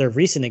another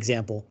recent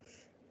example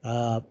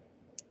of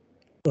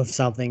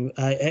something.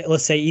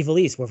 Let's say Evil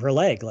East with her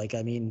leg. Like,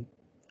 I mean,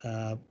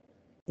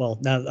 well,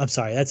 now I'm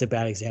sorry, that's a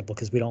bad example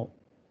because we don't.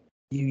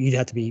 You'd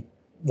have to be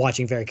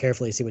watching very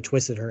carefully to see what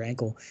twisted her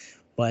ankle,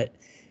 but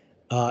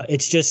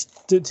it's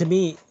just to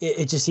me,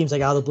 it just seems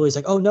like out of the blue. It's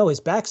like, oh no,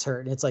 his back's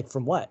hurt, and it's like,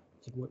 from what?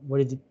 Like, what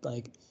did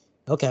like?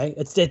 Okay,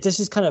 this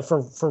is kind of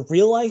for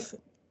real life.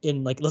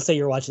 In, like, let's say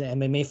you're watching an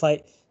MMA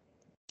fight,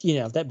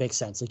 that makes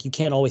sense. Like, you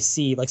can't always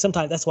see. Like,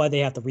 sometimes that's why they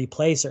have to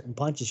replay certain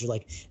punches. You're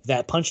like,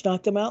 that punch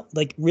knocked him out.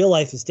 Like, real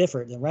life is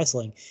different than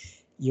wrestling.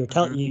 You're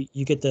telling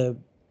you get the.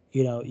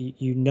 You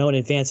know in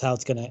advance how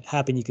it's going to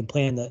happen. You can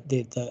plan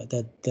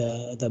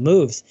the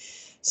moves.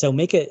 So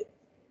make it.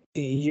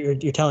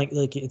 You're telling,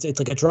 like, it's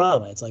like a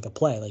drama. It's like a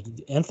play. Like,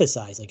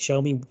 emphasize. Like,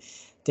 show me.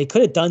 They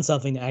could have done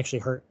something to actually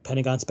hurt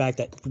Pentagon's back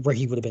where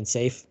he would have been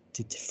safe.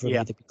 For me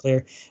to be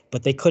clear,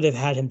 but they could have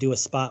had him do a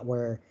spot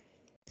where,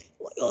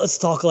 let's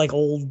talk like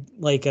old,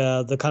 like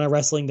the kind of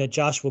wrestling that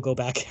Josh will go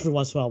back every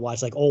once in a while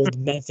watch, like old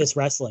Memphis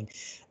wrestling.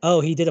 Oh,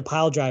 he did a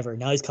pile driver.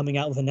 Now he's coming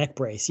out with a neck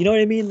brace. You know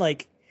what I mean?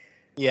 Like,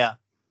 yeah,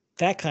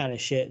 that kind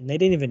of shit. And they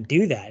didn't even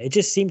do that. It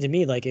just seemed to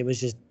me like it was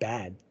just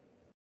bad.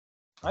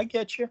 I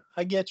get you.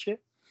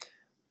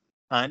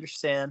 I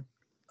understand.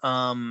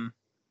 It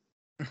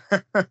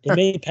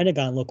made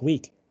Pentagon look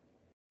weak.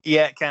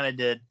 Yeah, it kind of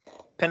did.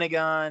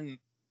 Pentagon,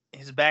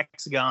 his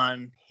back's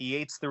gone. He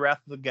hates the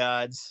wrath of the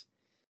gods.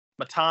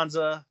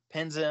 Matanza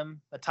pins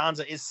him.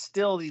 Matanza is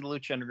still the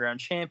Lucha Underground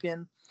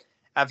champion.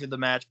 After the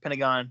match,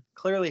 Pentagon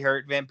clearly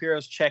hurt.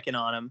 Vampiro's checking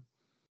on him.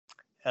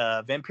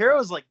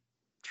 Vampiro's like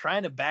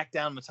trying to back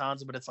down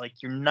Matanza, but it's like,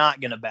 you're not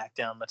going to back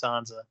down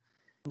Matanza.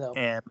 No.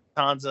 And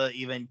Matanza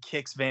even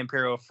kicks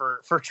Vampiro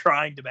for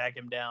trying to back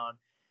him down.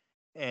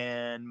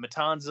 And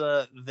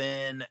Matanza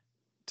then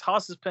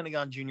tosses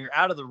Pentagon Jr.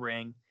 out of the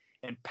ring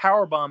and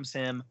powerbombs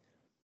him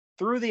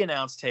through the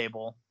announce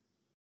table.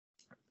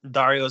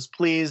 Dario's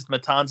pleased.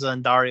 Matanza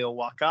and Dario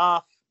walk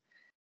off.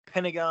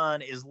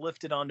 Pentagon is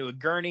lifted onto a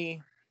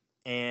gurney,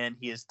 and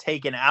he is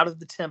taken out of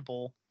the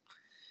temple.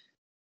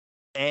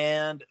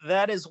 And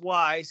that is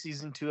why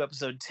Season 2,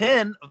 Episode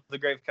 10 of the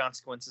Grave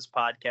Consequences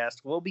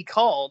podcast will be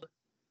called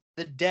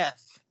The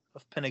Death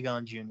of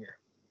Pentagon Jr.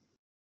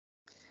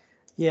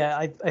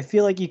 Yeah, I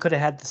feel like you could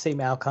have had the same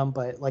outcome,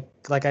 but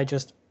like I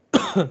just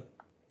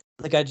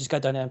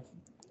got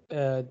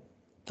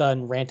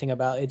done ranting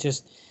about it.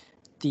 Just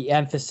the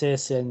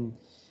emphasis and,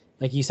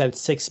 like you said,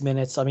 6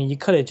 minutes. I mean, you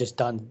could have just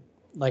done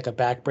like a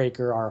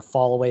backbreaker or a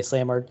fall away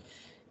slam. Or,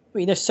 I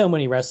mean, there's so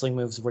many wrestling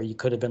moves where you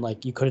could have been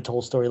like, you could have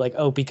told a story like,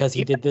 oh, because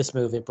he did this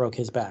move, it broke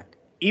his back.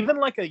 Even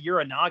like a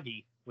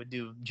Uranagi would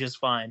do just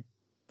fine.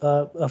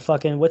 A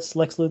fucking, what's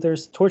Lex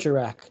Luthor's torture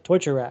rack,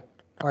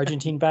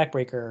 Argentine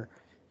backbreaker.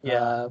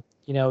 Yeah.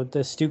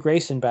 The Stu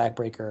Grayson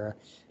backbreaker.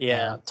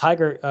 Yeah.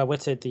 Tiger,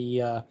 what's it?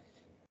 The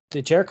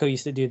Jericho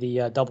used to do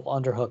the double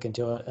underhook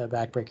into a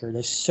backbreaker.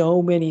 There's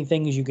so many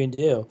things you can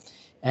do.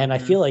 And I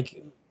feel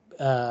like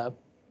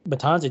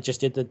Matanza just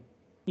did the,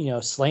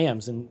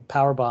 slams and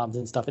power bombs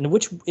and stuff. And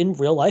which in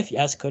real life,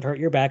 yes, could hurt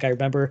your back. I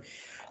remember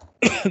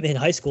in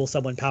high school,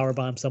 someone power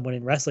bombed someone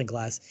in wrestling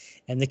class,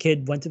 and the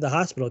kid went to the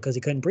hospital because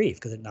he couldn't breathe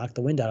because it knocked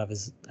the wind out of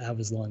his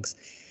lungs.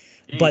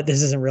 Jeez. But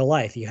this isn't real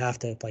life. You have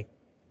to like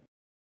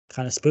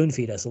kind of spoon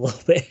feed us a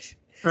little bit.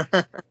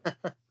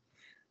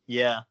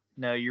 Yeah.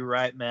 No, you're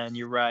right, man.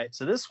 You're right.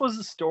 So this was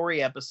a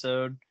story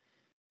episode.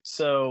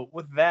 So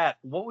with that,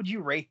 what would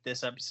you rate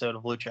this episode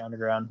of Lucha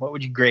Underground? What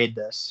would you grade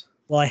this?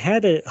 Well, I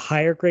had a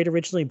higher grade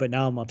originally, but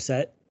now I'm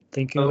upset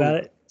thinking about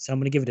it. So I'm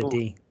going to give it a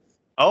D.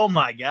 Oh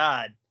my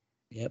God.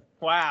 Yep.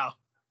 Wow.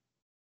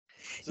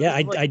 So yeah,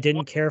 I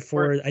didn't care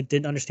for, I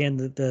didn't understand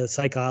the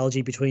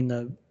psychology between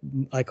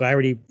I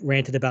already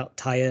ranted about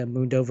Taya and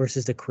Mundo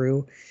versus the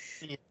Crew.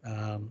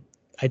 Yeah.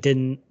 I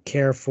didn't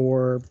care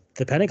for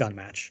the Pentagon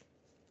match.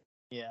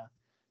 Yeah.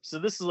 So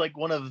this is like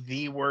one of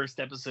the worst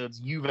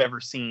episodes you've ever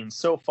seen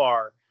so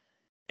far.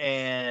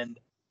 And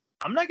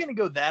I'm not going to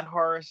go that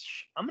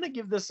harsh. I'm going to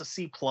give this a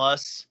C+,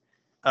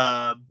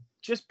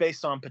 just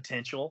based on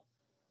potential,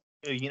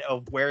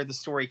 where the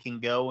story can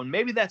go. And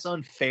maybe that's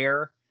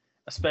unfair,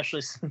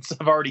 especially since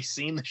I've already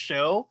seen the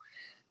show.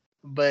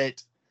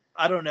 But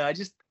I don't know.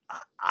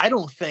 I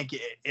don't think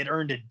it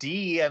earned a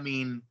D. I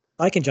mean,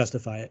 I can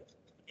justify it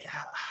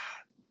yeah,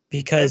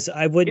 because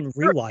I wouldn't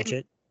rewatch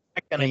it.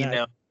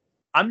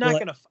 I'm not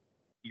gonna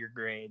your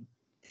grade.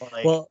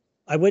 Like, well,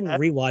 I wouldn't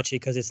rewatch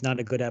it because it's not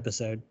a good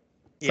episode,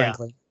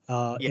 frankly.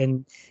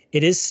 And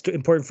it is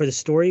important for the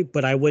story,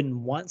 but I wouldn't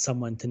want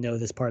someone to know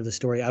this part of the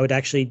story. I would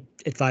actually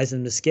advise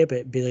them to skip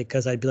it,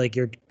 because I'd be like,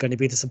 you're going to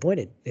be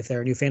disappointed. If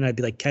they're a new fan, I'd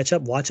be like, catch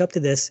up, watch up to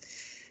this,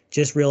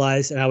 just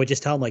realize, and I would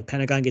just tell them like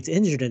Pentagon gets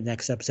injured in the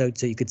next episode,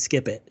 so you could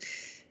skip it.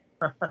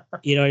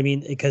 You know what I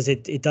mean? Because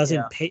it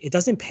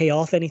doesn't pay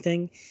off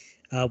anything.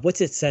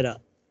 What's it set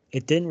up?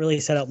 It didn't really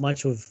set up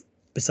much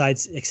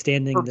besides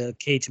extending the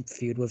Cage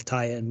feud with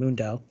Taya and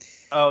Mundo.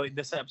 Oh,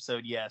 this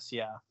episode, yes,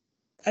 yeah.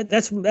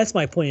 That's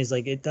my point. Is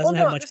like it doesn't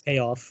have much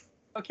payoff.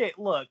 Okay,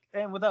 look,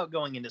 and without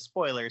going into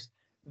spoilers,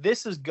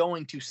 this is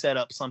going to set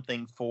up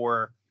something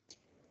for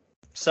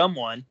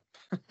someone.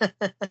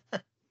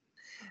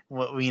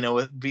 Well,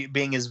 with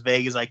being as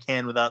vague as I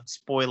can without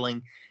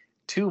spoiling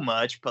too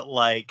much, but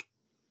like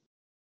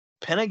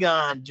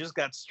Pentagon just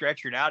got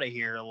stretchered out of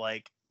here.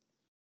 Like,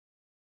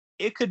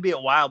 it could be a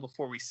while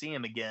before we see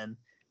him again.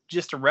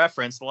 Just a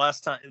reference, the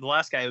last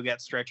guy who got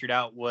stretchered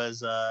out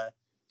was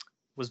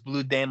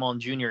Blue Demon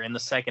Jr. in the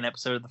second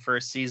episode of the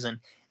first season,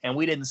 and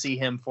we didn't see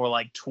him for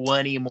like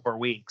 20 more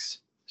weeks.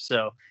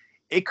 So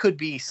it could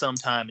be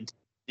sometime until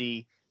we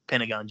see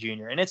Pentagon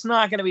Jr. And it's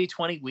not going to be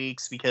 20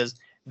 weeks because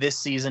this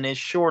season is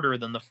shorter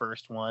than the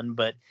first one,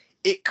 but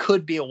it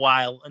could be a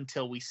while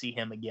until we see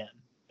him again.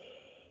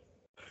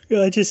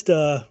 Yeah, just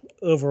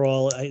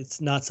overall,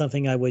 it's not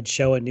something I would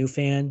show a new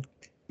fan.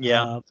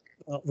 Yeah.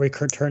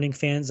 Returning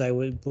fans, I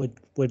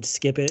would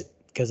skip it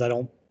because I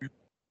don't,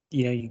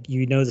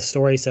 you know the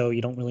story, so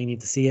you don't really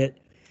need to see it.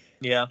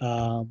 Yeah.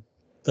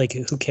 Like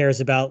who cares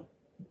about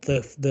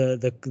the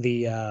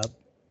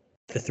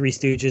Three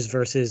Stooges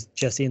versus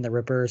Jesse and the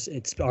Rippers?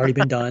 It's already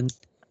been done.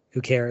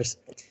 Who cares?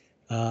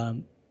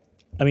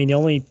 I mean, the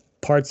only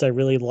parts I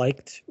really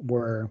liked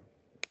were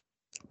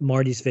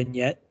Marty's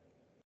vignette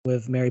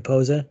with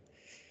Mariposa,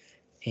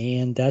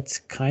 and that's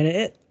kind of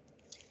it.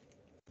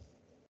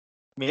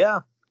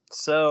 Yeah.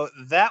 So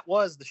that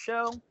was the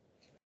show.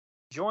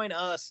 Join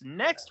us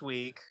next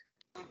week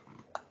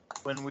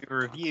when we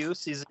review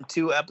season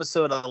 2,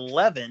 episode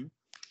 11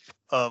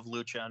 of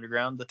Lucha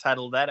Underground. The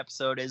title of that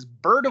episode is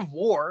Bird of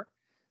War.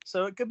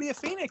 So it could be a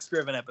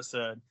Phoenix-driven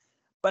episode.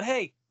 But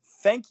hey,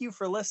 thank you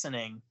for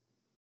listening.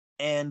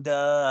 And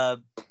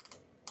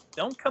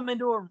don't come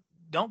into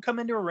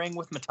a ring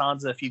with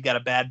Matanza if you've got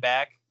a bad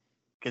back,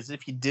 because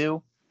if you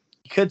do,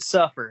 you could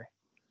suffer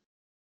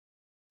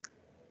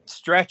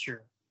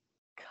stretcher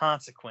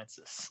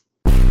consequences.